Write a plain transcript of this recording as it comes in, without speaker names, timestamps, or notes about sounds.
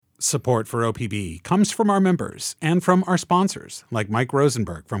Support for OPB comes from our members and from our sponsors, like Mike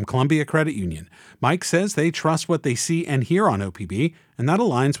Rosenberg from Columbia Credit Union. Mike says they trust what they see and hear on OPB, and that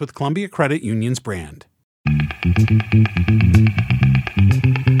aligns with Columbia Credit Union's brand.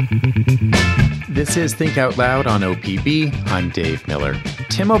 This is Think Out Loud on OPB. I'm Dave Miller.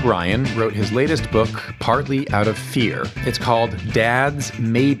 Tim O'Brien wrote his latest book partly out of fear. It's called Dad's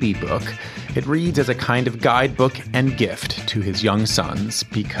Maybe Book. It reads as a kind of guidebook and gift to his young sons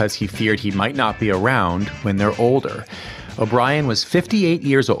because he feared he might not be around when they're older. O'Brien was 58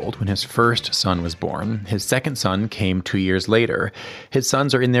 years old when his first son was born. His second son came 2 years later. His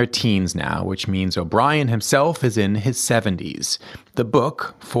sons are in their teens now, which means O'Brien himself is in his 70s. The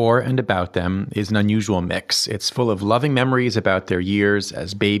book, for and about them, is an unusual mix. It's full of loving memories about their years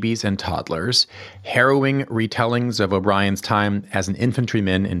as babies and toddlers, harrowing retellings of O'Brien's time as an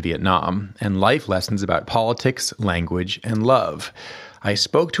infantryman in Vietnam, and life lessons about politics, language, and love. I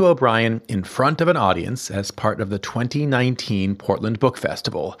spoke to O'Brien in front of an audience as part of the 2019 Portland Book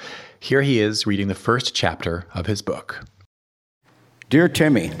Festival. Here he is reading the first chapter of his book. Dear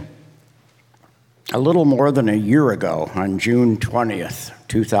Timmy, a little more than a year ago, on June 20th,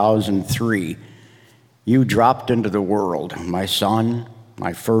 2003, you dropped into the world, my son,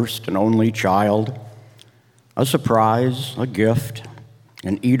 my first and only child, a surprise, a gift,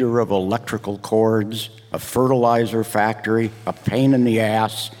 an eater of electrical cords, a fertilizer factory, a pain in the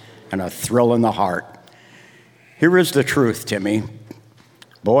ass, and a thrill in the heart. Here is the truth, Timmy.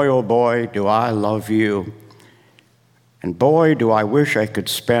 Boy, oh boy, do I love you. And boy, do I wish I could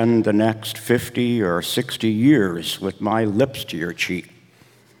spend the next 50 or 60 years with my lips to your cheek,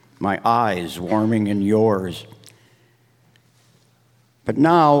 my eyes warming in yours. But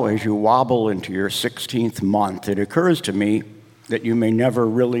now, as you wobble into your 16th month, it occurs to me that you may never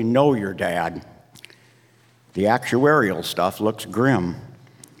really know your dad. The actuarial stuff looks grim.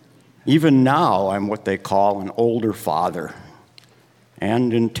 Even now, I'm what they call an older father.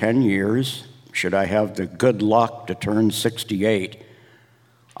 And in 10 years, should I have the good luck to turn 68,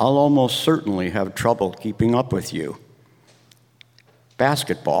 I'll almost certainly have trouble keeping up with you.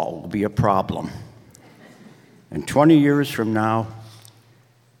 Basketball will be a problem. And 20 years from now,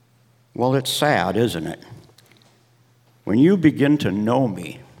 well, it's sad, isn't it? When you begin to know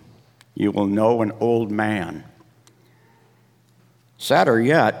me, you will know an old man. Sadder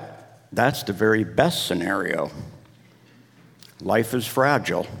yet, that's the very best scenario. Life is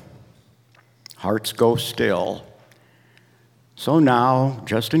fragile. Hearts go still. So now,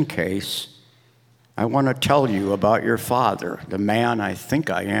 just in case, I want to tell you about your father, the man I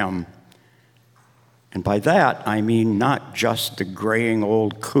think I am. And by that, I mean not just the graying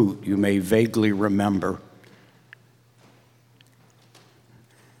old coot you may vaguely remember,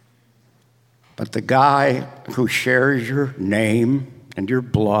 but the guy who shares your name and your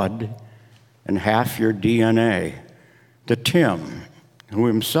blood and half your DNA, the Tim, who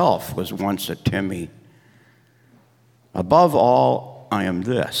himself was once a Timmy. Above all, I am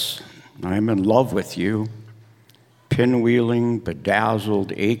this. I am in love with you, pinwheeling,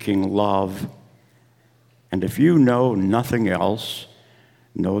 bedazzled, aching love. And if you know nothing else,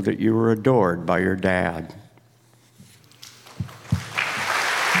 know that you were adored by your dad.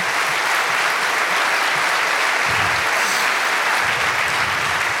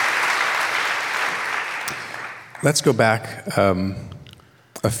 Let's go back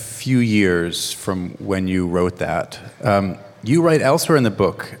a few years from when you wrote that. You write elsewhere in the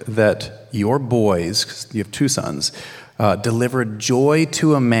book that your boys, 'cause you have two sons, delivered joy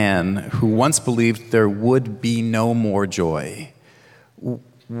to a man who once believed there would be no more joy.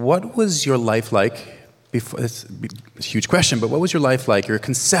 What was your life like before? It's a huge question, but what was your life like, your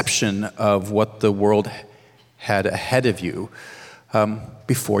conception of what the world had ahead of you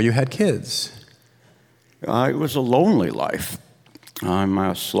before you had kids? It was a lonely life. I'm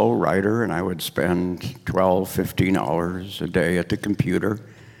a slow writer, and I would spend 12, 15 hours a day at the computer,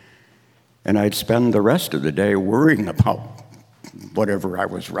 and I'd spend the rest of the day worrying about whatever I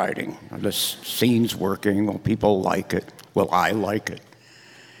was writing. The scene's working, will people like it? Will I like it?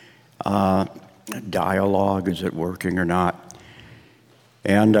 Dialogue, is it working or not?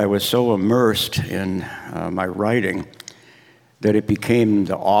 And I was so immersed in my writing that it became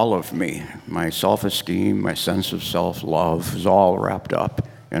the all of me. My self-esteem, my sense of self-love was all wrapped up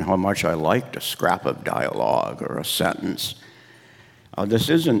in how much I liked a scrap of dialogue or a sentence. This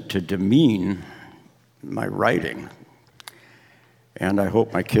isn't to demean my writing, and I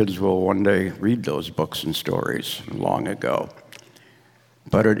hope my kids will one day read those books and stories long ago.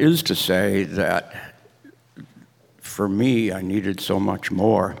 But it is to say that for me, I needed so much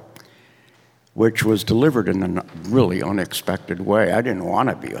more. which was delivered in a really unexpected way. I didn't want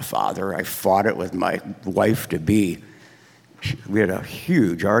to be a father. I fought it with my wife-to-be. We had a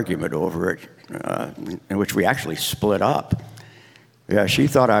huge argument over it, in which we actually split up. Yeah, she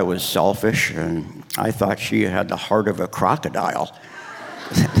thought I was selfish, and I thought she had the heart of a crocodile,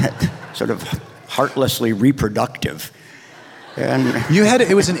 sort of heartlessly reproductive. And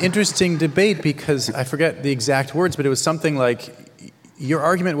it was an interesting debate because I forget the exact words, but it was something like, your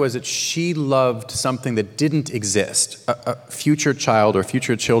argument was that she loved something that didn't exist, a future child or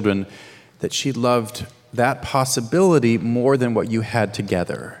future children, that she loved that possibility more than what you had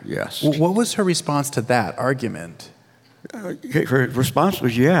together. Yes. What was her response to that argument? Her response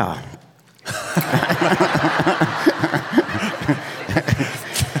was, yeah.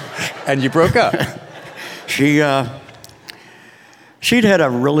 And you broke up. She'd had a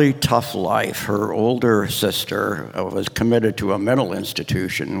really tough life. Her older sister was committed to a mental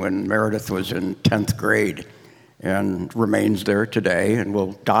institution when Meredith was in 10th grade and remains there today and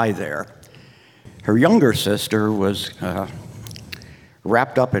will die there. Her younger sister was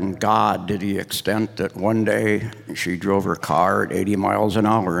wrapped up in God to the extent that one day she drove her car at 80 miles an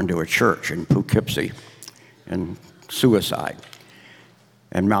hour into a church in Poughkeepsie and suicide.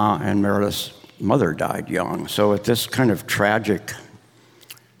 And Meredith's mother died young. So at this kind of tragic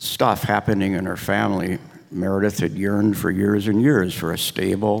stuff happening in her family, Meredith had yearned for years and years for a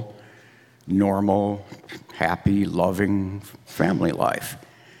stable, normal, happy, loving family life.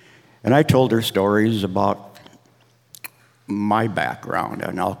 And I told her stories about my background,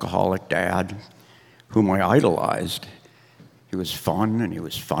 an alcoholic dad whom I idolized. He was fun and he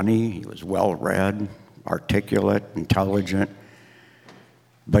was funny, he was well-read, articulate, intelligent,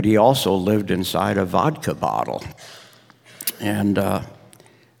 but he also lived inside a vodka bottle. And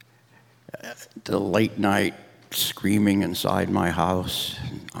the late night screaming inside my house,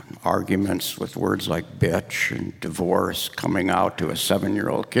 arguments with words like bitch and divorce coming out to a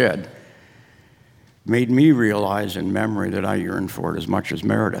 7-year-old kid, made me realize in memory that I yearned for it as much as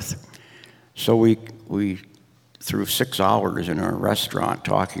Meredith. So we through 6 hours in a restaurant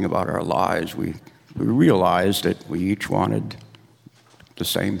talking about our lives, we realized that we each wanted the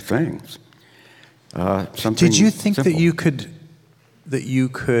same things. Did you think simple. that you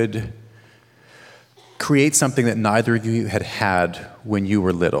could create something that neither of you had when you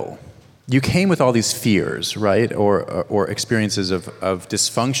were little? You came with all these fears, right, or experiences of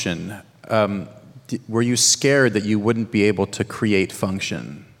dysfunction. Were you scared that you wouldn't be able to create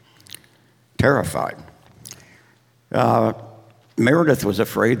function? Terrified. Meredith was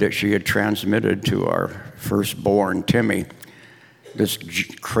afraid that she had transmitted to our firstborn, Timmy, this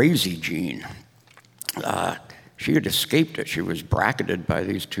crazy gene. She had escaped it. She was bracketed by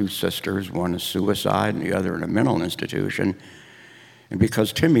these two sisters, one is suicide and the other in a mental institution. And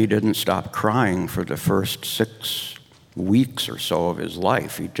because Timmy didn't stop crying for the first 6 weeks or so of his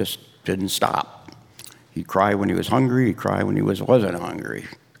life, he just didn't stop. He'd cry when he was hungry, he'd cry when he wasn't hungry,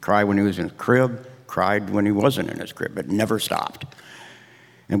 cry when he was in his crib, cried when he wasn't in his crib, but never stopped.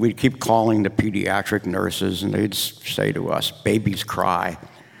 And we'd keep calling the pediatric nurses, and they'd say to us, babies cry,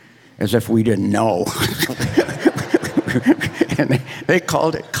 as if we didn't know. And they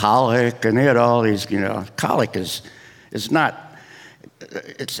called it colic, and they had all these, colic is not,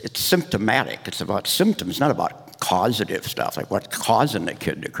 it's symptomatic. It's about symptoms, not about causative stuff, like what's causing the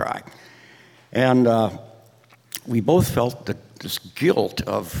kid to cry. And we both felt this guilt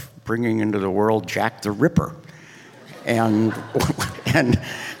of bringing into the world Jack the Ripper. And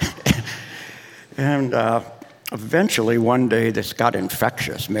eventually one day this got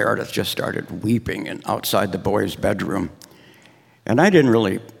infectious. Meredith just started weeping outside the boys' bedroom. And I didn't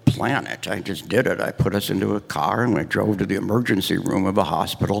really plan it. I just did it. I put us into a car and we drove to the emergency room of a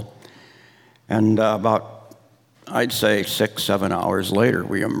hospital. And about, I'd say 6-7 hours later,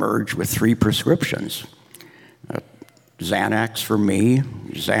 we emerged with 3 prescriptions. Xanax for me,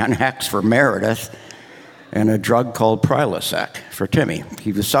 Xanax for Meredith, and a drug called Prilosec for Timmy.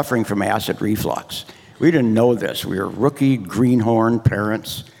 He was suffering from acid reflux. We didn't know this. We were rookie greenhorn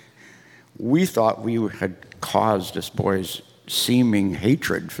parents. We thought we had caused this boy's seeming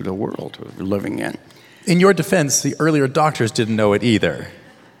hatred for the world we were living in. In your defense, the earlier doctors didn't know it either.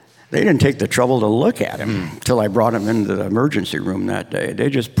 They didn't take the trouble to look at him until I brought him into the emergency room that day. They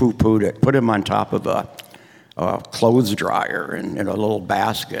just poo-pooed it, put him on top of a clothes dryer in a little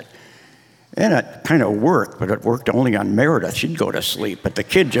basket. And it kind of worked, but it worked only on Meredith. She'd go to sleep, but the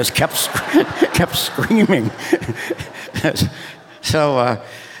kid just kept screaming. So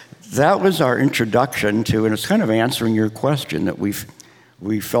that was our introduction to, and it's kind of answering your question, that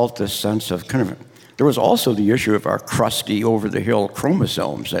we felt this sense of kind of There was also the issue of our crusty, over-the-hill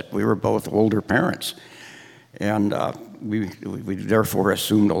chromosomes, that we were both older parents. And we therefore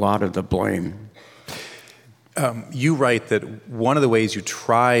assumed a lot of the blame. You write that one of the ways you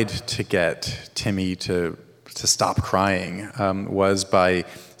tried to get Timmy to stop crying was by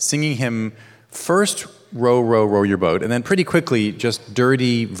singing him first "Row, row, row your boat," and then pretty quickly just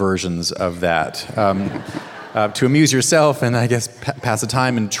dirty versions of that to amuse yourself and I guess pass the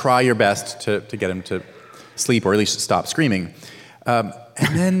time and try your best to get him to sleep or at least stop screaming. And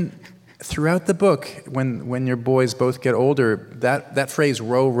then throughout the book, when your boys both get older, that phrase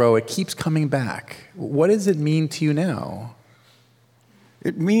 "row, row," it keeps coming back. What does it mean to you now?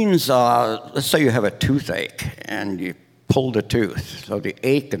 It means, let's say you have a toothache and you pulled a tooth. So the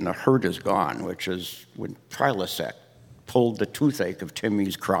ache and the hurt is gone, which is when Prilosec pulled the toothache of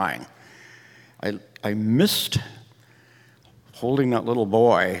Timmy's crying. I missed holding that little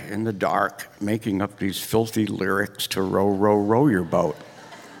boy in the dark, making up these filthy lyrics to "Row, row, row your boat."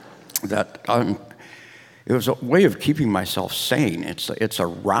 That it was a way of keeping myself sane. It's a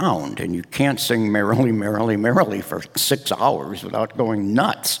round, and you can't sing "Merrily, merrily, merrily" for 6 hours without going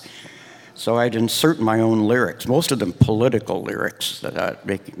nuts. So I'd insert my own lyrics, most of them political lyrics that I'd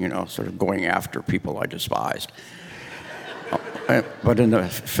make, sort of going after people I despised. But in the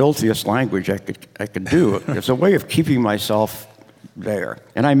filthiest language I could do. It's a way of keeping myself there,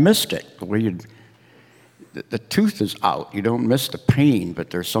 and I missed it. The tooth is out. You don't miss the pain, but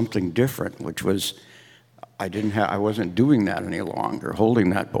there's something different, which was I wasn't doing that any longer,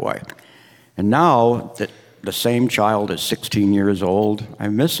 holding that boy. And now that the same child is 16 years old, I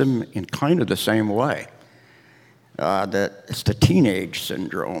miss him in kind of the same way. It's the teenage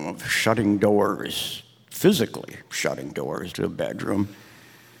syndrome of shutting doors, physically shutting doors to a bedroom,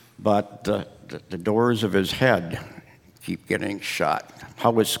 but the doors of his head keep getting shut.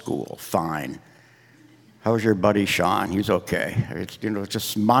 How was school? Fine. How's your buddy Sean? He's okay. It's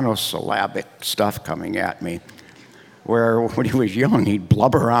just monosyllabic stuff coming at me. Where when he was young, he'd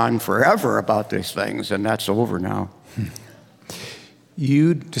blubber on forever about these things, and that's over now.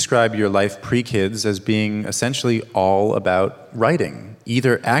 You describe your life pre-kids as being essentially all about writing,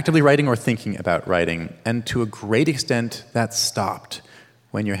 either actively writing or thinking about writing, and to a great extent, that stopped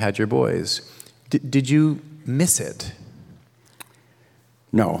when you had your boys. Did you miss it?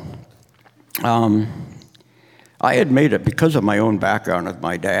 No. I had made it, because of my own background with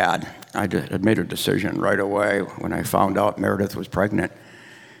my dad, I had made a decision right away when I found out Meredith was pregnant.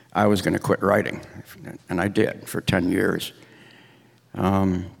 I was going to quit writing, and I did for 10 years.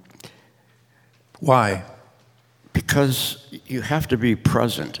 Why? Because you have to be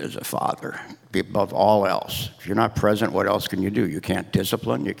present as a father, above all else. If you're not present, what else can you do? You can't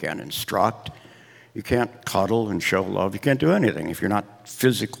discipline, you can't instruct, you can't cuddle and show love. You can't do anything if you're not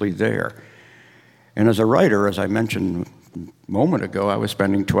physically there. And as a writer, as I mentioned a moment ago, I was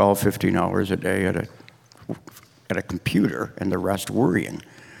spending 12, 15 hours a day at a computer and the rest worrying.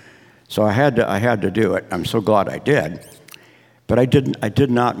 So I had to do it. I'm so glad I did. But I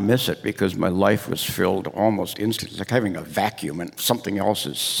did not miss it because my life was filled almost instantly. It's like having a vacuum and something else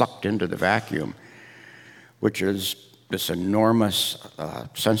is sucked into the vacuum, which is this enormous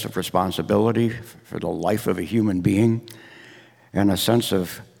sense of responsibility for the life of a human being and a sense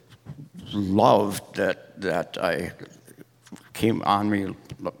of love that I came on me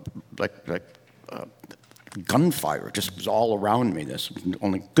like gunfire, just was all around me. This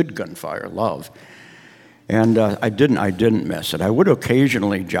only good gunfire, love, and I didn't miss it. I would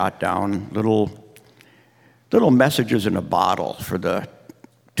occasionally jot down little messages in a bottle for the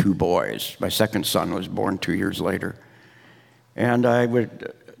two boys. My second son was born 2 years later, and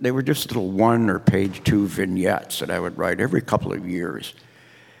they were just little 1 or page 2 vignettes that I would write every couple of years.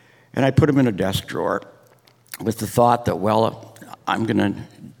 And I put them in a desk drawer with the thought that, well, I'm going to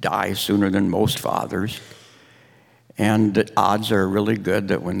die sooner than most fathers. And the odds are really good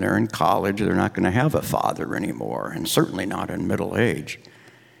that when they're in college, they're not going to have a father anymore, and certainly not in middle age.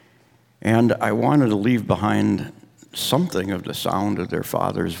 And I wanted to leave behind something of the sound of their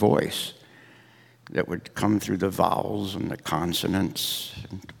father's voice that would come through the vowels and the consonants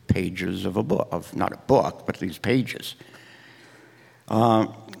and pages of a book, not a book, but these pages.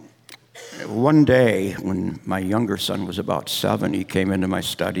 One day, when my younger son was about 7, he came into my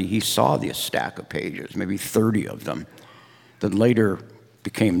study. He saw this stack of pages, maybe 30 of them, that later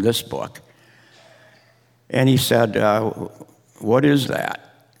became this book. And he said, "What is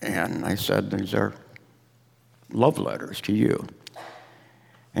that?" And I said, "These are love letters to you."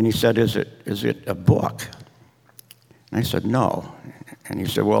 And he said, "Is it a book?" And I said, "No." And he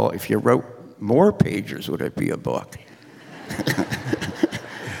said, "Well, if you wrote more pages, would it be a book?"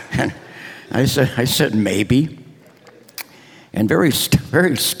 I said, maybe. And very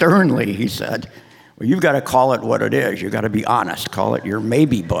sternly he said, well, you've got to call it what it is. You've got to be honest. Call it your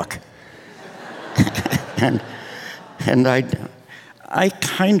maybe book. and I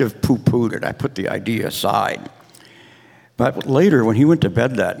kind of poo-pooed it. I put the idea aside. But later, when he went to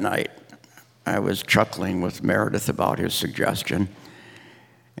bed that night, I was chuckling with Meredith about his suggestion.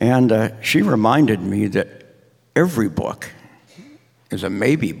 And she reminded me that every book is a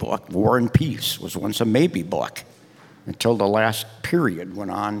maybe book. War and Peace was once a maybe book until the last period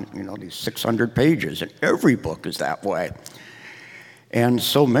went on, these 600 pages. And every book is that way. And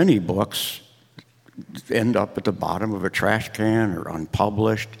so many books end up at the bottom of a trash can or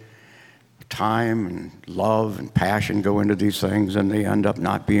unpublished. Time and love and passion go into these things, and they end up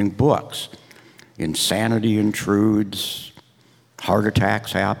not being books. Insanity intrudes, heart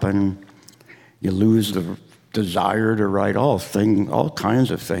attacks happen, you lose the desire to write all kinds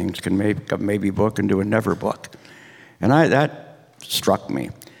of things can make a maybe book into a never book. And that struck me.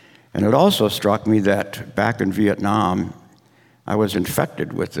 And it also struck me that back in Vietnam, I was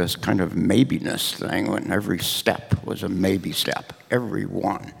infected with this kind of maybe-ness thing when every step was a maybe step, every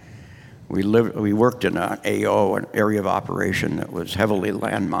one. We worked in an AO, an area of operation that was heavily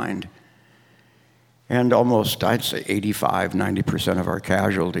landmined. And almost, I'd say 85, 90% of our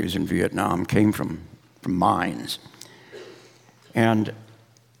casualties in Vietnam came from mines. And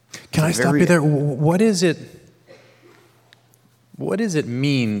can I stop you there? What does it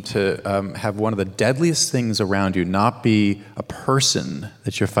mean to have one of the deadliest things around you not be a person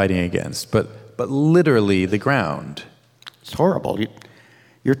that you're fighting against, but literally the ground? It's horrible.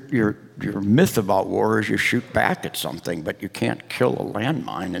 Your myth about war is you shoot back at something, but you can't kill a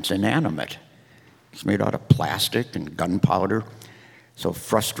landmine. It's inanimate. It's made out of plastic and gunpowder. So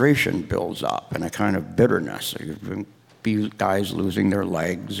frustration builds up and a kind of bitterness. Guys losing their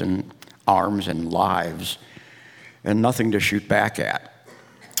legs and arms and lives and nothing to shoot back at.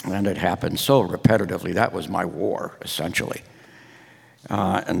 And it happened so repetitively. That was my war, essentially.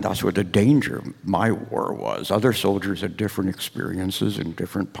 And that's what the danger of my war was. Other soldiers had different experiences in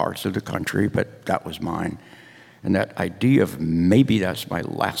different parts of the country, but that was mine. And that idea of maybe that's my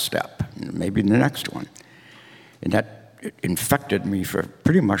last step, maybe the next one. And that infected me for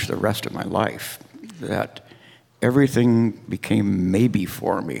pretty much the rest of my life, that everything became maybe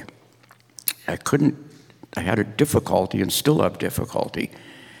for me. I had a difficulty and still have difficulty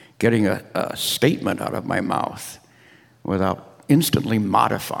getting a statement out of my mouth without instantly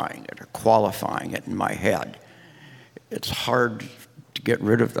modifying it or qualifying it in my head. It's hard to get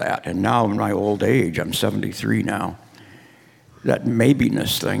rid of that. And now in my old age, I'm 73 now, that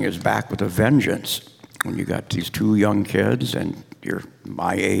maybe-ness thing is back with a vengeance. When you got these two young kids and you're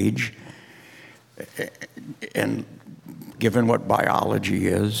my age, and given what biology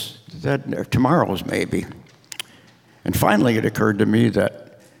is, that tomorrow's maybe. And finally it occurred to me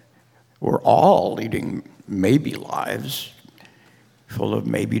that we're all leading maybe lives, full of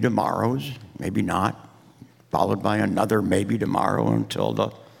maybe tomorrows, maybe not, followed by another maybe tomorrow until the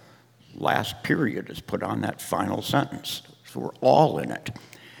last period is put on that final sentence. So we're all in it.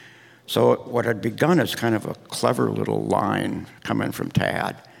 So what had begun as kind of a clever little line coming from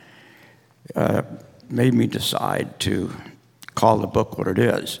Tad made me decide to call the book what it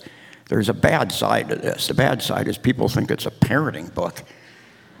is. There's a bad side to this. The bad side is people think it's a parenting book,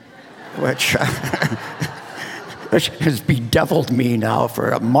 which has bedeviled me now for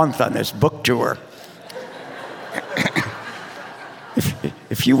a month on this book tour.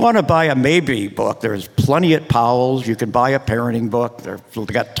 If you want to buy a maybe book, there's plenty at Powell's. You can buy a parenting book. They've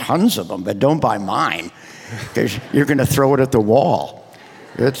got tons of them, but don't buy mine because you're going to throw it at the wall.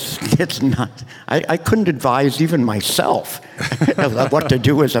 It's not. I couldn't advise even myself what to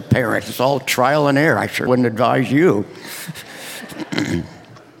do as a parent. It's all trial and error. I sure wouldn't advise you.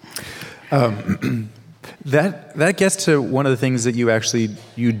 That gets to one of the things that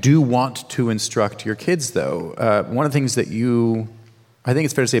you do want to instruct your kids, though. One of the things that I think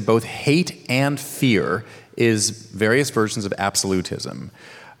it's fair to say, both hate and fear is various versions of absolutism.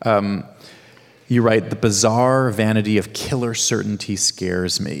 You write, the bizarre vanity of killer certainty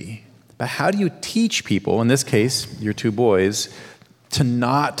scares me. But how do you teach people, in this case, your two boys, to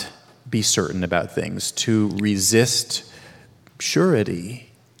not be certain about things, to resist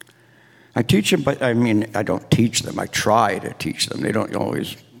surety? I teach them, but I don't teach them. I try to teach them. They don't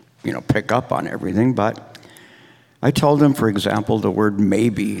always, pick up on everything. But I tell them, for example, the word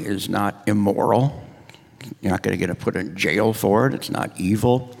maybe is not immoral. You're not going to get put in jail for it. It's not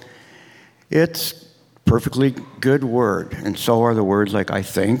evil. It's a perfectly good word. And so are the words like I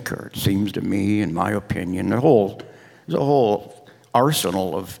think, or it seems to me, in my opinion. There's a whole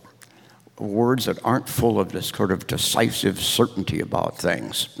arsenal of words that aren't full of this sort of decisive certainty about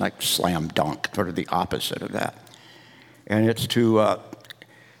things, like slam dunk, sort of the opposite of that. And it's to,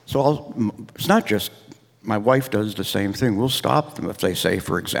 it's not just, my wife does the same thing. We'll stop them if they say,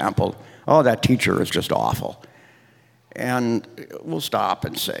 for example, oh, that teacher is just awful. And we'll stop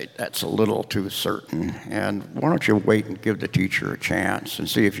and say, that's a little too certain. And why don't you wait and give the teacher a chance and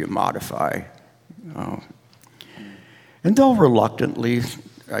see if you modify. And they'll reluctantly,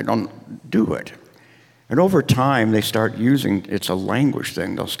 I don't do it. And over time, they start using, it's a language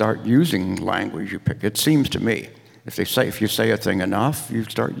thing, they'll start using language you pick. It seems to me, if you say a thing enough, you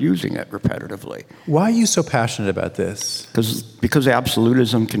start using it repetitively. Why are you so passionate about this? Because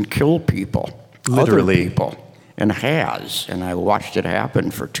absolutism can kill people. Literally. Other people. And has. And I watched it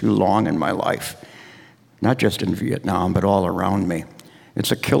happen for too long in my life. Not just in Vietnam, but all around me.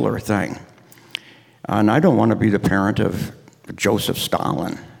 It's a killer thing. And I don't want to be the parent of Joseph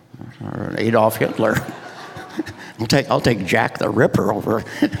Stalin or Adolf Hitler. I'll take Jack the Ripper over.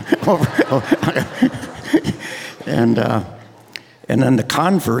 And then the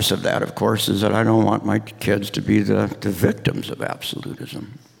converse of that, of course, is that I don't want my kids to be the victims of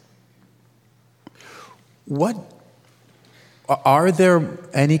absolutism. What are there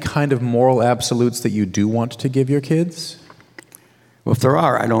any kind of moral absolutes that you do want to give your kids? Well, if there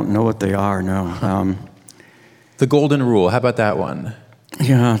are, I don't know what they are, no. The golden rule, how about that one?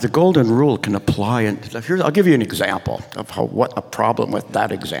 Yeah, the golden rule can apply. I'll give you an example of what a problem with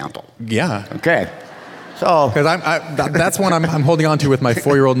that example. Yeah. Okay. So, because that's one I'm holding on to with my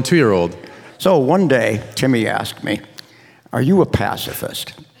 4-year-old and 2-year-old. So one day, Timmy asked me, "Are you a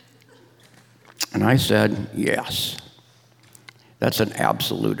pacifist?" And I said, "Yes." That's an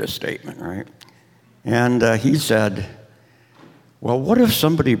absolutist statement, right? And he said, "Well, what if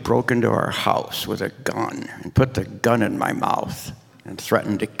somebody broke into our house with a gun and put the gun in my mouth and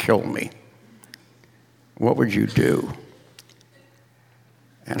threatened to kill me? What would you do?"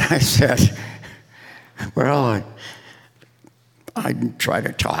 And I said, "Well, I'd try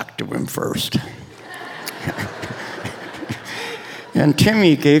to talk to him first." And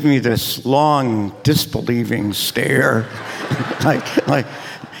Timmy gave me this long, disbelieving stare, like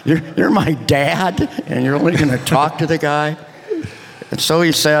you're my dad, and you're only going to talk to the guy. And so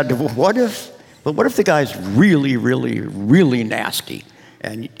he said, what if the guy's really, really, really nasty,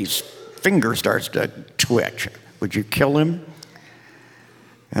 and his finger starts to twitch? Would you kill him?"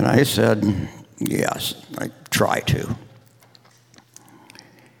 And I said, "Yes, I'd try to."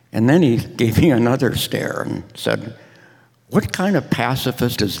 And then he gave me another stare and said, "What kind of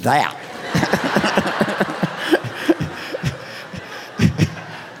pacifist is that?"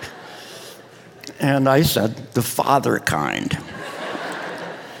 And I said, "The father kind."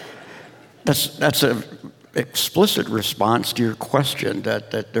 That's an explicit response to your question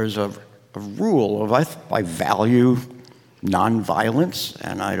that there's a rule of I value nonviolence,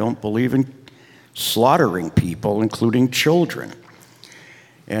 and I don't believe in slaughtering people, including children.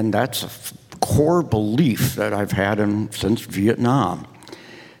 And that's a core belief that I've had since Vietnam,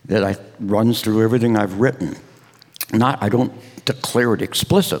 that runs through everything I've written. I don't declare it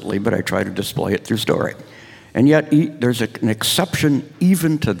explicitly, but I try to display it through story. And yet there's an exception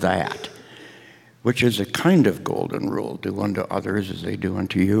even to that, which is a kind of golden rule: do unto others as they do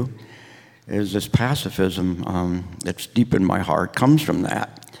unto you. Is this pacifism that's deep in my heart comes from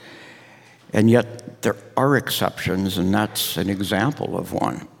that. And yet there are exceptions, and that's an example of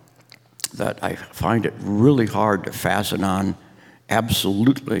one that I find it really hard to fasten on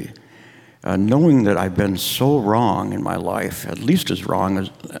absolutely, knowing that I've been so wrong in my life, at least as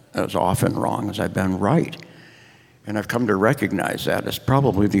often wrong as I've been right. And I've come to recognize that as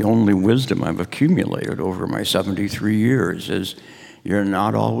probably the only wisdom I've accumulated over my 73 years is you're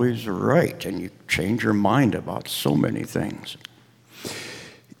not always right, and you change your mind about so many things.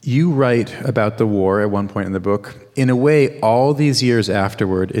 You write about the war at one point in the book. In a way, all these years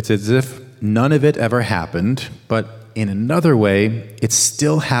afterward, it's as if none of it ever happened, but in another way, it's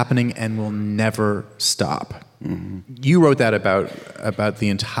still happening and will never stop. Mm-hmm. You wrote that about the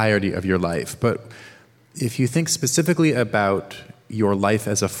entirety of your life, but if you think specifically about your life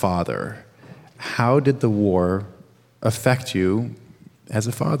as a father, how did the war affect you as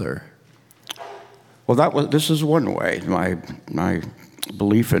a father? Well, this is one way. My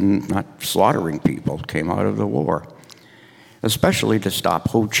belief in not slaughtering people came out of the war, especially to stop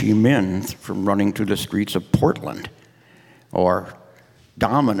Ho Chi Minh from running through the streets of Portland, or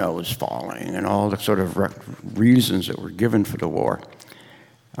dominoes falling, and all the sort of reasons that were given for the war.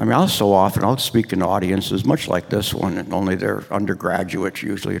 I mean, I'll speak in audiences much like this one, and only they're undergraduates,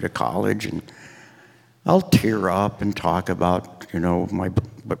 usually at a college, and I'll tear up and talk about, my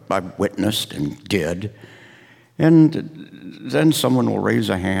what I witnessed and did. And then someone will raise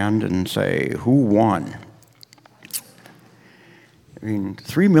a hand and say, who won? I mean,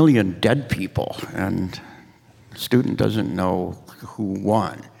 3 million dead people, and the student doesn't know who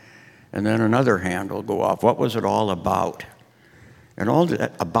won. And then another hand will go off. What was it all about? And all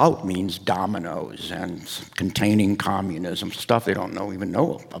that about means dominoes and containing communism, stuff they don't even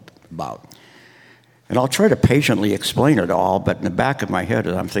know about. And I'll try to patiently explain it all, but in the back of my head,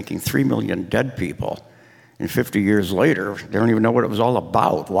 I'm thinking 3 million dead people. And 50 years later, they don't even know what it was all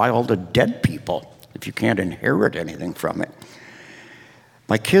about. Why all the dead people if you can't inherit anything from it?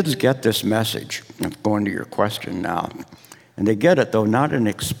 My kids get this message. I'm going to your question now. And they get it, though, not in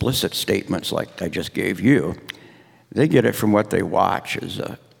explicit statements like I just gave you. They get it from what they watch,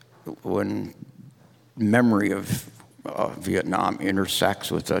 when memory of Vietnam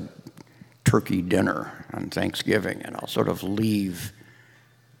intersects with a turkey dinner on Thanksgiving, and I'll sort of leave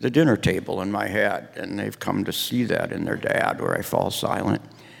the dinner table in my head, and they've come to see that in their dad, where I fall silent.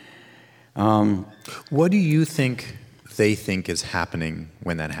 What do you think they think is happening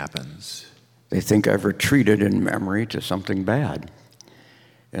when that happens? They think I've retreated in memory to something bad,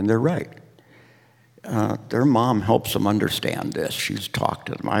 and they're right. Their mom helps them understand this. She's talked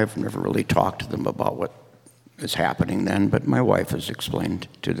to them. I've never really talked to them about what is happening then, but my wife has explained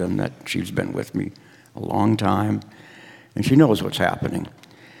to them that she's been with me a long time, and she knows what's happening.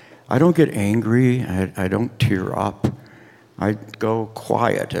 I don't get angry. I don't tear up. I go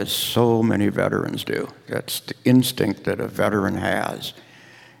quiet, as so many veterans do. That's the instinct that a veteran has.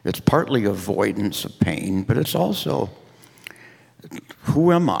 It's partly avoidance of pain, but it's also,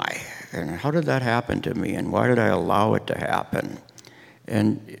 who am I? And how did that happen to me? And why did I allow it to happen?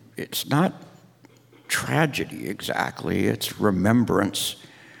 And it's not tragedy exactly. It's remembrance,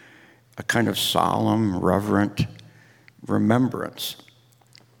 a kind of solemn, reverent remembrance.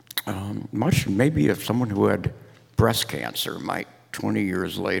 Much maybe if someone who had breast cancer might 20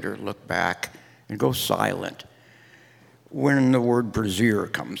 years later look back and go silent when the word brassiere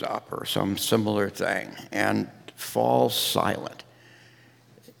comes up or some similar thing, and fall silent.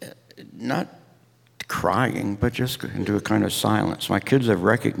 Not crying, but just into a kind of silence. My kids have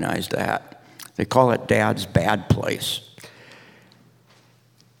recognized that. They call it Dad's bad place.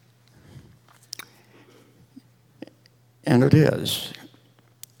 And it is.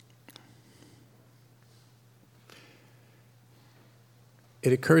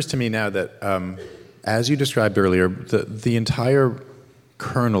 It occurs to me now that, as you described earlier, the entire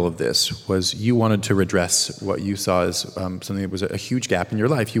kernel of this was you wanted to redress what you saw as something that was a huge gap in your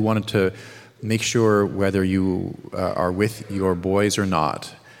life. You wanted to make sure, whether you are with your boys or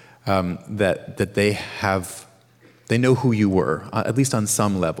not, that they know who you were, at least on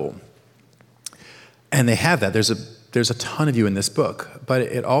some level. And they have that. There's a ton of you in this book, but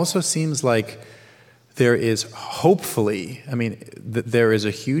it also seems like there is hopefully, there is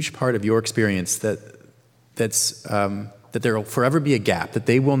a huge part of your experience that there will forever be a gap, that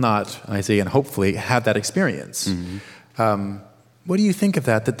they will not, and I say again, hopefully, have that experience. Mm-hmm. What do you think of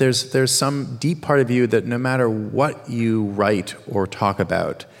that? That there's some deep part of you that no matter what you write or talk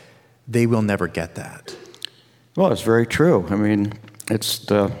about, they will never get that. Well, it's very true. It's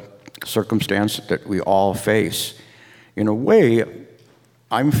the circumstance that we all face. In a way,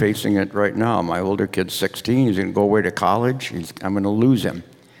 I'm facing it right now. My older kid's 16. He's going to go away to college. I'm going to lose him.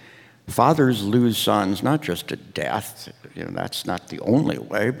 Fathers lose sons, not just to death. That's not the only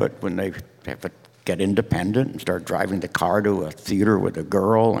way, but when they have to get independent and start driving the car to a theater with a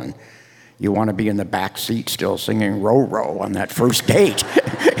girl, and you want to be in the back seat still singing Row Row on that first date,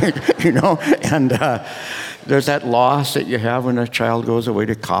 and there's that loss that you have when a child goes away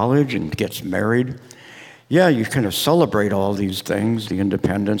to college and gets married. Yeah, you kind of celebrate all these things, the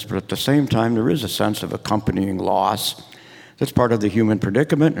independence, but at the same time, there is a sense of accompanying loss that's part of the human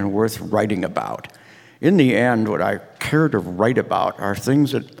predicament and worth writing about. In the end, what I care to write about are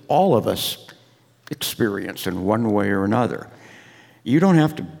things that all of us experience in one way or another. You don't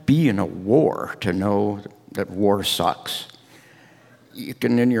have to be in a war to know that war sucks. You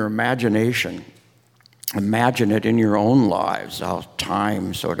can, in your imagination, imagine it in your own lives, how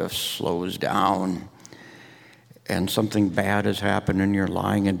time sort of slows down and something bad has happened and you're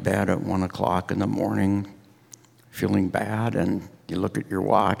lying in bed at 1 o'clock in the morning feeling bad, and you look at your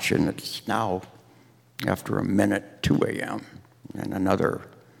watch and it's now, after a minute, 2 a.m., and another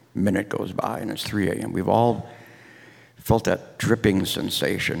minute goes by and it's 3 a.m. We've all felt that dripping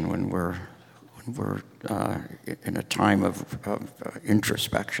sensation when we're in a time of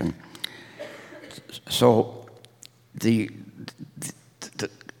introspection. So the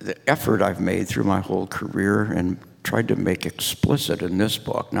effort I've made through my whole career in tried to make explicit in this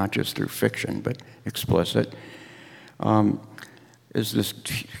book, not just through fiction, but explicit, is this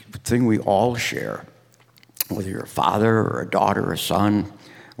thing we all share, whether you're a father or a daughter or a son,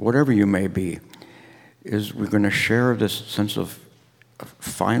 whatever you may be, is we're going to share this sense of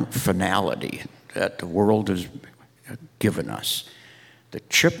finality that the world has given us. The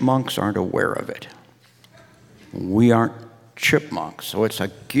chipmunks aren't aware of it. We aren't chipmunks, so it's a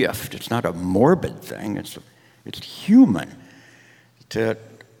gift. It's not a morbid thing. It's human to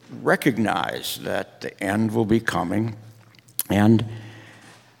recognize that the end will be coming and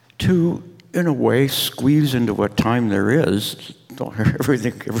to, in a way, squeeze into what time there is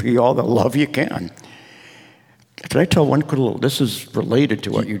all the love you can. Can I tell one quick little? This is related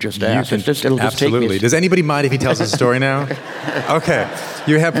to what you just asked. Absolutely. Does anybody mind if he tells us a story now? Okay,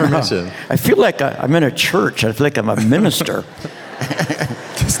 you have permission. I feel like I'm in a church. I feel like I'm a minister.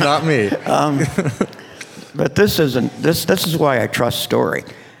 It's not me. But this isn't. This is why I trust story.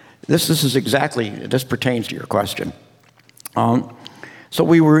 This pertains to your question. So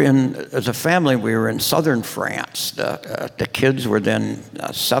we were as a family, we were in southern France. The kids were then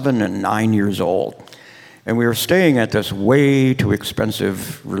 7 and 9 years old. And we were staying at this way too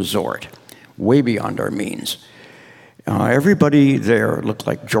expensive resort, way beyond our means. Everybody there looked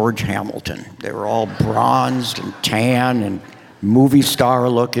like George Hamilton. They were all bronzed and tan and movie star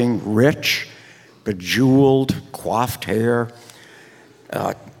looking, rich, bejeweled, coiffed hair,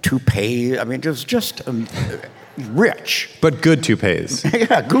 toupee. I mean, it was just rich. But good toupees.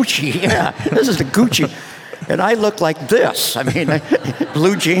 Yeah, Gucci, yeah. This is the Gucci. And I looked like this. I mean,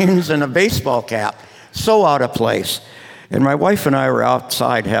 blue jeans and a baseball cap. So out of place. And my wife and I were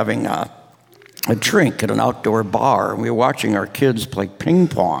outside having a drink at an outdoor bar. And we were watching our kids play ping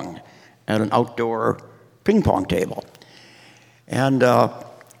pong at an outdoor ping pong table. And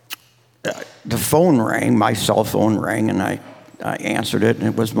the phone rang, my cell phone rang, and I answered it, and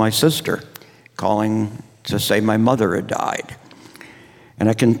it was my sister calling to say my mother had died. And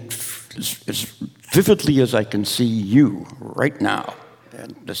I can, as vividly as I can see you right now,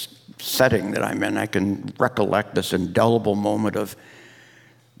 and this setting that I'm in, I can recollect this indelible moment of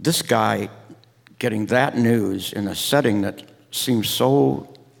this guy getting that news in a setting that seems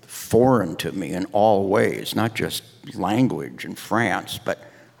so foreign to me in all ways, not just language in France, but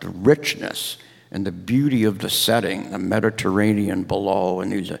the richness and the beauty of the setting, the Mediterranean below,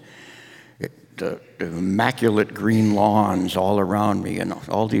 and the immaculate green lawns all around me, and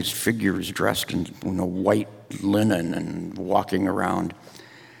all these figures dressed in white linen and walking around.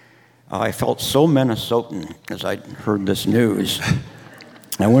 I felt so Minnesotan as I heard this news.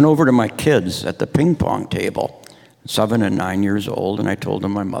 I went over to my kids at the ping pong table, 7 and 9 years old, and I told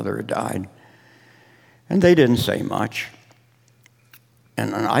them my mother had died. And they didn't say much.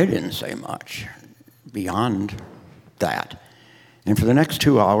 And I didn't say much beyond that. And for the next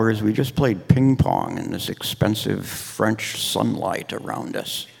 2 hours, we just played ping pong in this expensive French sunlight around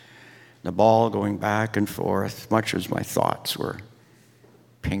us. The ball going back and forth, much as my thoughts were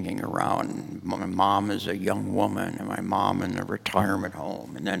pinging around. My mom is a young woman, and my mom in a retirement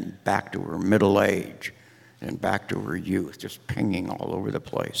home, and then back to her middle age, and back to her youth, just pinging all over the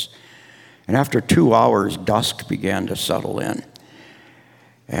place. And after 2 hours, dusk began to settle in.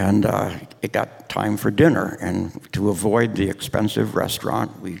 And it got time for dinner. And to avoid the expensive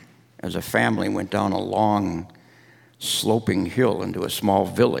restaurant, we, as a family, went down a long, sloping hill into a small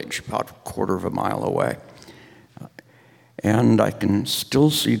village about a quarter of a mile away. And I can still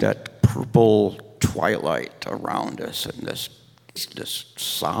see that purple twilight around us and this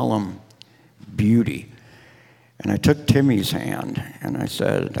solemn beauty. And I took Timmy's hand and I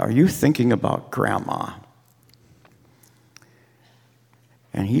said, "Are you thinking about Grandma?"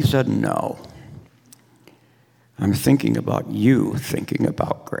 And he said, "No. I'm thinking about you thinking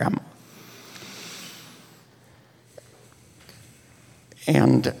about Grandma."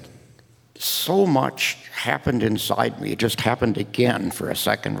 And so much happened inside me. It just happened again for a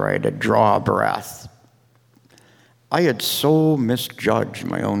second where I had to draw a breath. I had so misjudged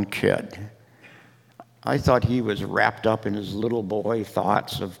my own kid. I thought he was wrapped up in his little boy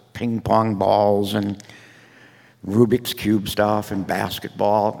thoughts of ping pong balls and Rubik's Cube stuff and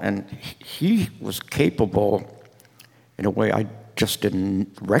basketball, and he was capable, in a way I just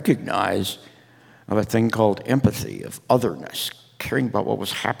didn't recognize, of a thing called empathy, of otherness, caring about what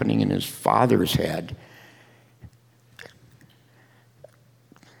was happening in his father's head,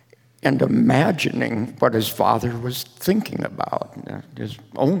 and imagining what his father was thinking about, his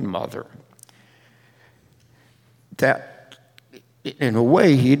own mother. That, in a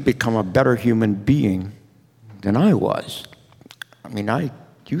way, he'd become a better human being than I was. I mean,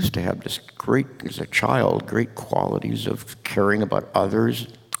 used to have this great, as a child, great qualities of caring about others,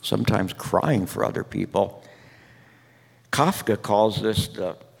 sometimes crying for other people. Kafka calls this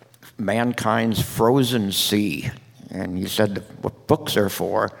the mankind's frozen sea. And he said what books are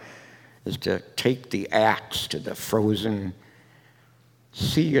for is to take the axe to the frozen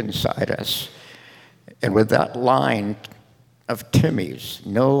sea inside us. And with that line of Timmy's,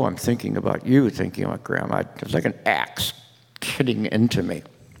 no, I'm thinking about you, thinking about Grandma, it was like an axe hitting into me.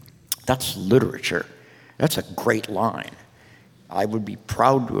 That's literature. That's a great line. I would be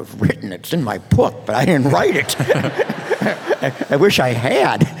proud to have written it. It's in my book, but I didn't write it. I wish I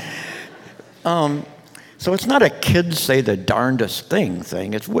had. So it's not a kids say the darndest thing.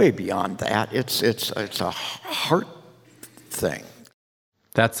 It's way beyond that. It's a heart thing.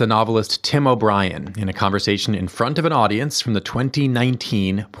 That's the novelist Tim O'Brien in a conversation in front of an audience from the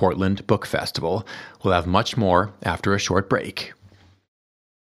 2019 Portland Book Festival. We'll have much more after a short break.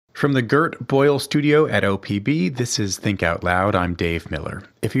 From the Gert Boyle studio at OPB, this is Think Out Loud. I'm Dave Miller.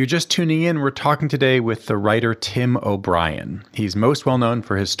 If you're just tuning in, we're talking today with the writer Tim O'Brien. He's most well known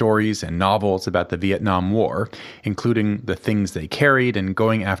for his stories and novels about the Vietnam War, including The Things They Carried and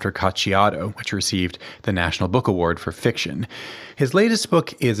Going After Cacciato, which received the National Book Award for Fiction. His latest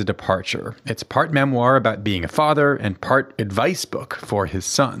book is a departure. It's part memoir about being a father and part advice book for his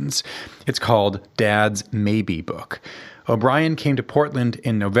sons. It's called Dad's Maybe Book. O'Brien came to Portland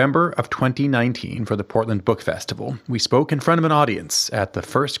in November of 2019 for the Portland Book Festival. We spoke in front of an audience at the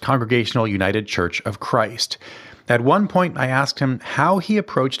First Congregational United Church of Christ. At one point, I asked him how he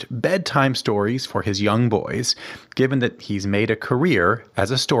approached bedtime stories for his young boys, given that he's made a career as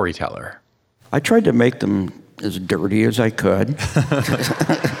a storyteller. I tried to make them as dirty as I could.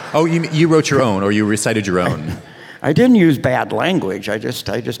 Oh, you wrote your own, or you recited your own? I didn't use bad language. I just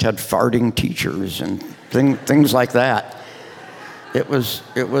had farting teachers and things like that. It was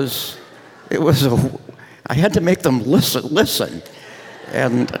I had to make them listen,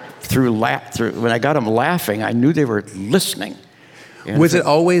 and when I got them laughing, I knew they were listening. And was it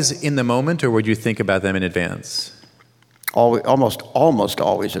always in the moment, or would you think about them in advance? Almost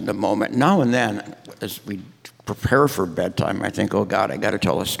always in the moment. Now and then, as we prepare for bedtime, I think, oh God, I got to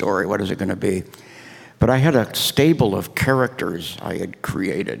tell a story. What is it going to be? But I had a stable of characters I had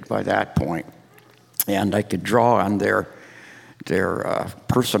created by that point, and I could draw on their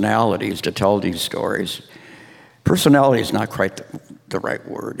personalities to tell these stories. Personality is not quite the right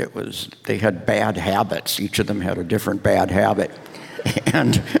word. They had bad habits. Each of them had a different bad habit.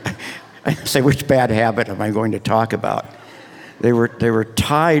 And I say, which bad habit am I going to talk about? They were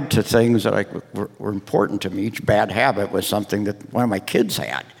tied to things that were important to me. Each bad habit was something that one of my kids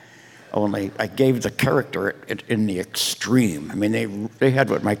had. Only I gave the character in the extreme. I mean, they had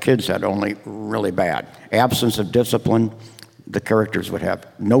what my kids had, only really bad. Absence of discipline, the characters would have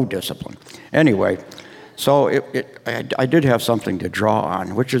no discipline. Anyway, so I did have something to draw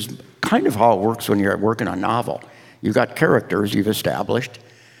on, which is kind of how it works when you're working on a novel. You've got characters you've established,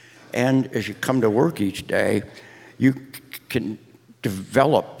 and as you come to work each day, you can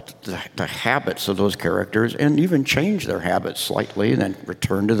develop the habits of those characters and even change their habits slightly and then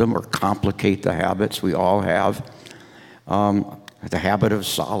return to them or complicate the habits we all have. The habit of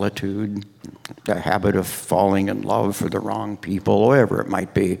solitude, the habit of falling in love for the wrong people, whatever it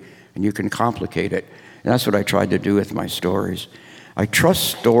might be, and you can complicate it. And that's what I tried to do with my stories. I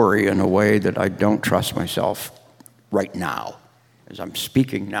trust story in a way that I don't trust myself right now. As I'm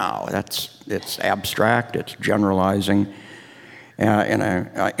speaking now, it's abstract, it's generalizing, and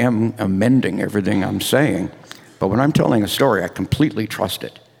I am amending everything I'm saying. But when I'm telling a story, I completely trust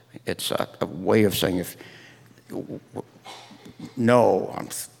it. It's a way of saying, no, I'm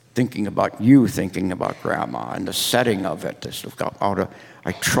thinking about you, thinking about Grandma, and the setting of it.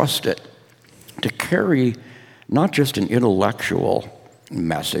 I trust it to carry not just an intellectual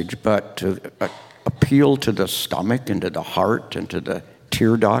message, but to appeal to the stomach and to the heart and to the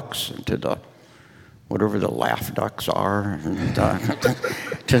tear ducts and to the whatever the laugh ducts are, and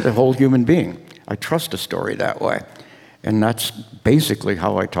to the whole human being. I trust a story that way. And that's basically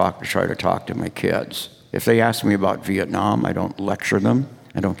how I try to talk to my kids. If they ask me about Vietnam, I don't lecture them.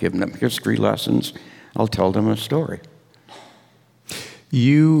 I don't give them history lessons. I'll tell them a story.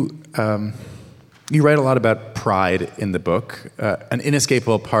 You write a lot about pride in the book, an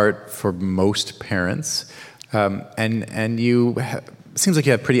inescapable part for most parents, and you seems like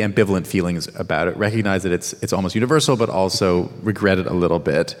you have pretty ambivalent feelings about it. Recognize that it's almost universal, but also regret it a little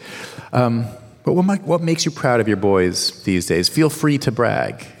bit. But what makes you proud of your boys these days? Feel free to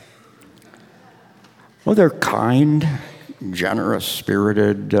brag. Well, they're kind, generous,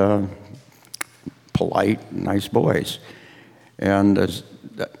 spirited, polite, nice boys. And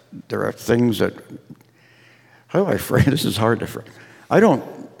there are things that, how do I phrase this? Is hard to phrase. I don't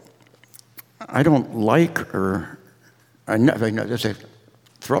like, or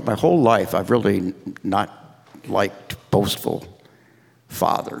throughout my whole life, I've really not liked boastful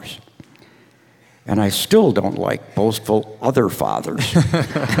fathers. And I still don't like boastful other fathers.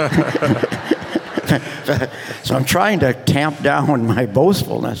 So I'm trying to tamp down my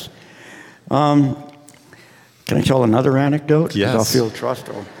boastfulness. Can I tell another anecdote? Yes. I'll feel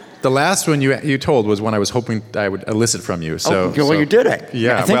trustful. The last one you told was one I was hoping I would elicit from you. So, well, you did it.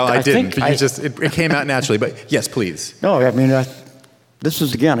 Yeah, I didn't. But it came out naturally. But yes, please. No, I mean, this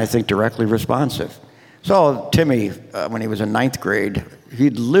is, again, I think, directly responsive. So Timmy, when he was in 9th grade,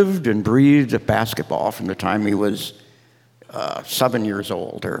 he'd lived and breathed basketball from the time he was 7 years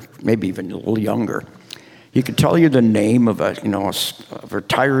old, or maybe even a little younger. He could tell you the name of a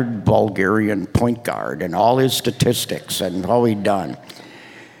retired Bulgarian point guard and all his statistics and all he'd done.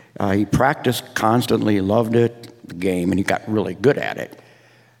 He practiced constantly, loved it, the game, and he got really good at it.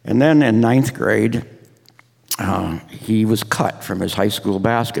 And then in 9th grade, he was cut from his high school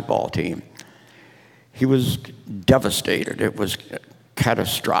basketball team. He was devastated. It was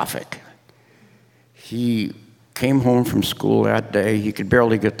catastrophic. He came home from school that day. He could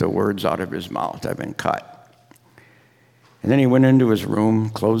barely get the words out of his mouth. I've been cut. And then he went into his room,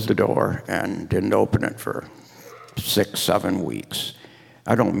 closed the door, and didn't open it for 6-7 weeks.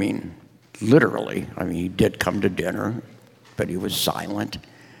 I don't mean literally. I mean, he did come to dinner, but he was silent.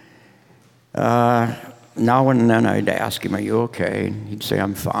 Now and then I'd ask him, "Are you okay?" And he'd say,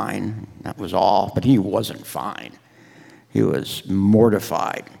 "I'm fine." That was all. But he wasn't fine. He was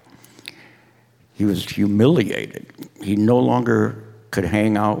mortified. He was humiliated. He no longer could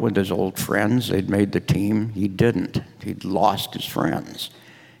hang out with his old friends. They'd made the team. He didn't. He'd lost his friends.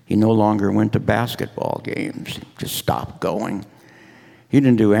 He no longer went to basketball games. He just stopped going. He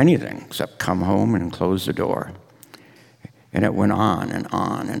didn't do anything except come home and close the door. And it went on and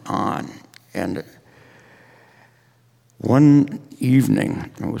on and on. And one evening,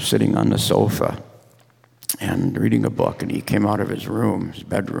 I was sitting on the sofa and reading a book, and he came out of his room, his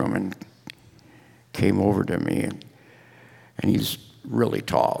bedroom, and came over to me. And he's really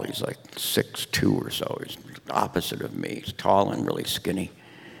tall. He's like 6'2" or so. He's the opposite of me. He's tall and really skinny.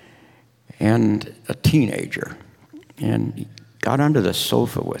 And a teenager. And he got onto the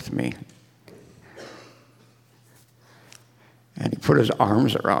sofa with me. And he put his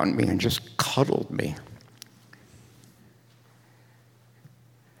arms around me and just cuddled me.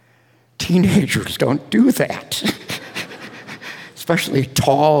 Teenagers don't do that. Especially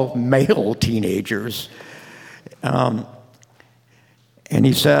tall male teenagers. And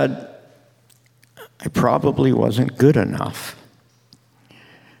he said, "I probably wasn't good enough."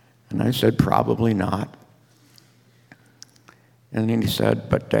 And I said, "Probably not." And then he said,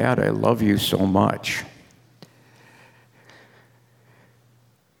 "But Dad, I love you so much."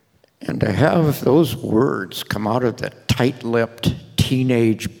 And to have those words come out of the tight-lipped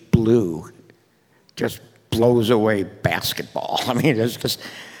teenage blue just blows away basketball. I mean, it's just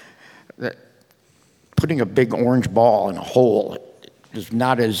putting a big orange ball in a hole is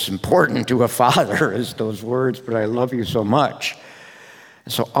not as important to a father as those words, "But I love you so much."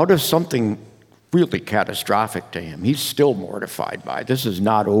 So out of something really catastrophic to him, he's still mortified by it. This is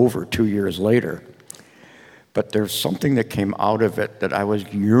not over 2 years later. But there's something that came out of it that I was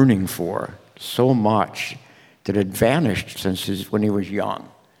yearning for so much that had vanished since when he was young.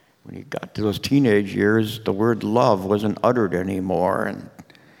 When he got to those teenage years, the word love wasn't uttered anymore, and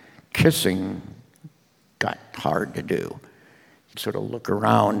kissing got hard to do. He'd sort of look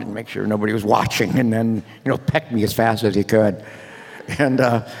around and make sure nobody was watching, and then, peck me as fast as he could. And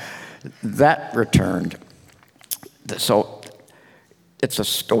that returned. So it's a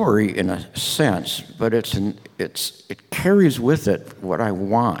story in a sense, but it carries with it what I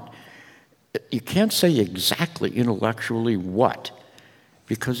want. You can't say exactly intellectually what,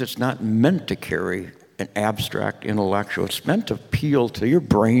 because it's not meant to carry an abstract intellectual. It's meant to appeal to your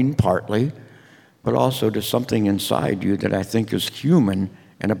brain partly, but also to something inside you that I think is human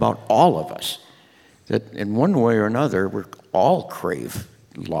and about all of us. That in one way or another, we all crave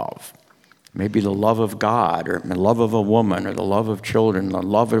love. Maybe the love of God, or the love of a woman, or the love of children, the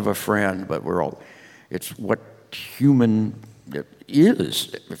love of a friend, but it's what human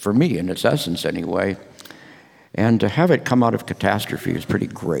is, for me, in its essence anyway. And to have it come out of catastrophe is pretty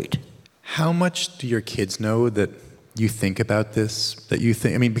great. How much do your kids know that you think about this?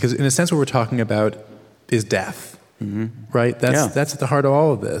 Because in a sense what we're talking about is death, right? That's at the heart of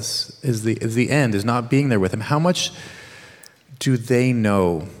all of this, is the end, is not being there with him. How much do they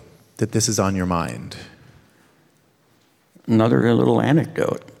know that this is on your mind? Another little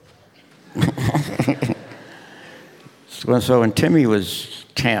anecdote. So when Timmy was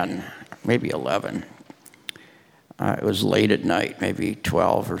 10, maybe 11, it was late at night, maybe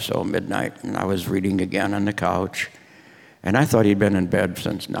 12 or so, midnight, and I was reading again on the couch. And I thought he'd been in bed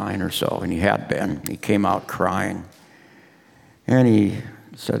since 9 or so, and he had been. He came out crying. And I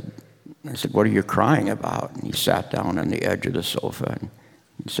said, "What are you crying about?" And he sat down on the edge of the sofa, and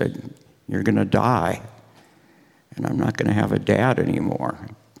he said, "You're going to die, and I'm not going to have a dad anymore."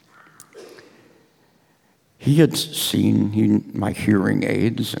 He had seen my hearing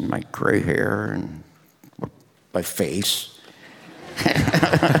aids and my gray hair and my face.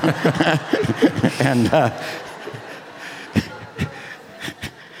 And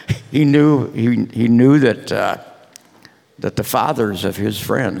he knew that the fathers of his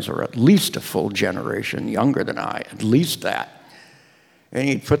friends were at least a full generation younger than I, at least that. And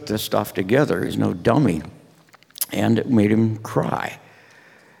he'd put this stuff together. He's no dummy. And it made him cry.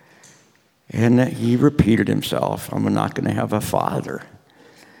 And he repeated himself, "I'm not going to have a father."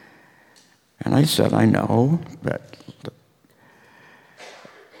 And I said, "I know, but..."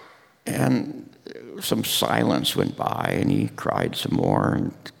 And some silence went by, and he cried some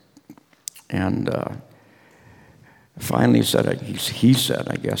more. And finally he said, "I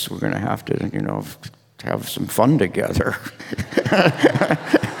guess we're going to have to, have some fun together."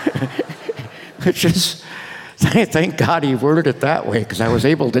 Which is, thank God he worded it that way, because I was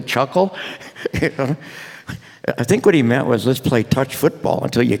able to chuckle. I think what he meant was, let's play touch football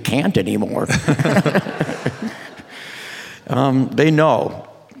until you can't anymore. They know.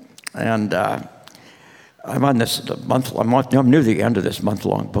 And I'm on this I'm near the end of this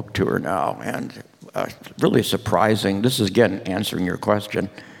month-long book tour now, and really surprising. This is, again, answering your question.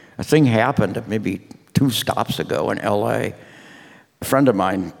 A thing happened maybe 2 stops ago in L.A. A friend of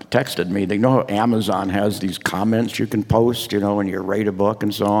mine texted me. They know how Amazon has these comments you can post, when you rate a book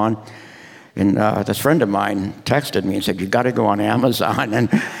and so on. And this friend of mine texted me and said, "You got to go on Amazon." And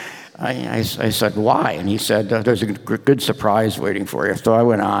I said, "Why?" And he said, "There's a good surprise waiting for you." So I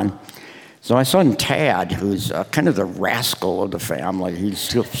went on. So my son Tad, who's kind of the rascal of the family,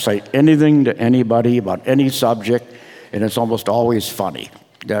 he'll say anything to anybody about any subject, and it's almost always funny.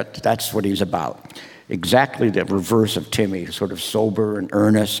 That's what he's about. Exactly the reverse of Timmy, sort of sober and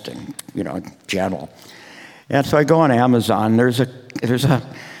earnest and, gentle. And so I go on Amazon. There's a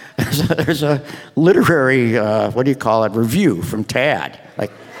literary, review from Tad.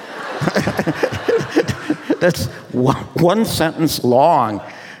 Like, that's one sentence long.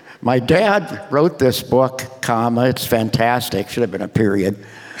 "My dad wrote this book, it's fantastic." Should have been a period.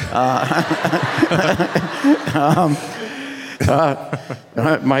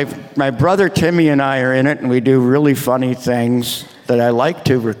 My brother Timmy and I are in it, and we do really funny things that I like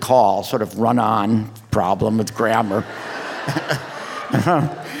to recall, sort of run-on problem with grammar.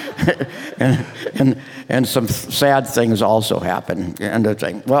 and some sad things also happen.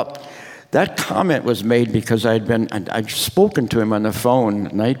 Well, that comment was made because I'd spoken to him on the phone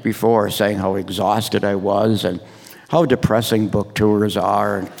the night before, saying how exhausted I was and how depressing book tours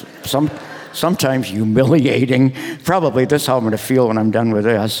are, and sometimes humiliating. Probably this is how I'm going to feel when I'm done with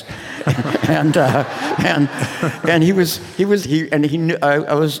this. I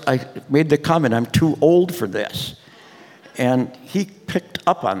made the comment, "I'm too old for this," and he picked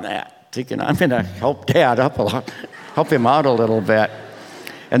up on that, thinking I'm going to help Dad help him out a little bit.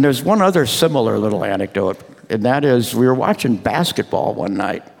 And there's one other similar little anecdote, and that is we were watching basketball one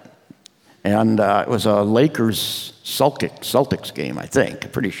night, and it was a Lakers-Celtics game, I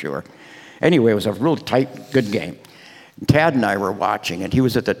think, pretty sure. Anyway, it was a real tight, good game. And Tad and I were watching, and he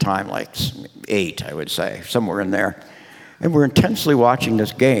was at the time like 8, I would say, somewhere in there. And we're intensely watching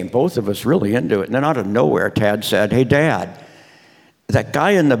this game, both of us really into it. And then out of nowhere, Tad said, "Hey, Dad, that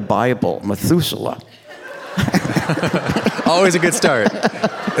guy in the Bible, Methuselah." Always a good start.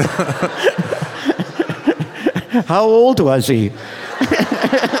 "How old was he?"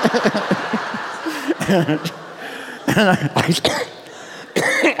 And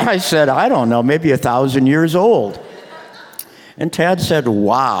I said, "I don't know, maybe 1,000 years old." And Tad said,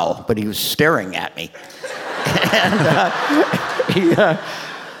 "Wow," but he was staring at me. And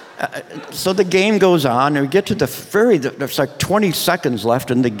so the game goes on, and we get to there's like 20 seconds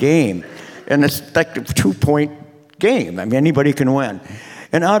left in the game, and it's like a 2-point game. I mean, anybody can win.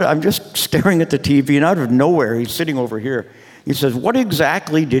 And I'm just staring at the TV, and out of nowhere, he's sitting over here. He says, "What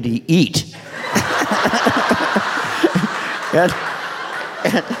exactly did he eat?"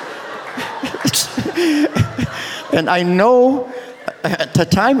 And I know at the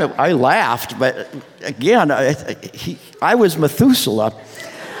time I laughed, but again, I was Methuselah.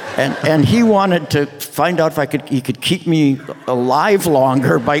 And he wanted to find out if he could keep me alive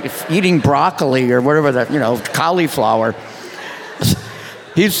longer by eating broccoli or whatever that, cauliflower.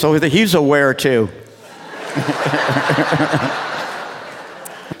 He's aware too.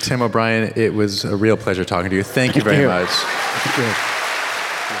 Tim O'Brien, it was a real pleasure talking to you. Thank you very much.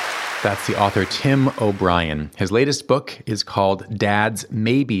 That's the author Tim O'Brien. His latest book is called Dad's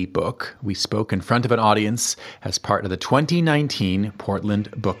Maybe Book. We spoke in front of an audience as part of the 2019 Portland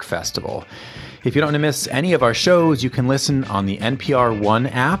Book Festival. If you don't want to miss any of our shows, you can listen on the NPR One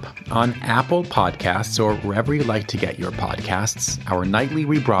app, on Apple Podcasts, or wherever you like to get your podcasts. Our nightly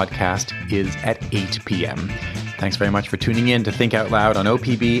rebroadcast is at 8 p.m. Thanks very much for tuning in to Think Out Loud on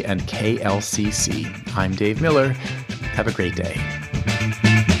OPB and KLCC. I'm Dave Miller. Have a great day.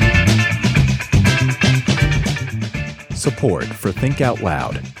 Support for Think Out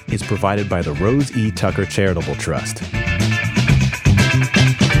Loud is provided by the Rose E. Tucker Charitable Trust.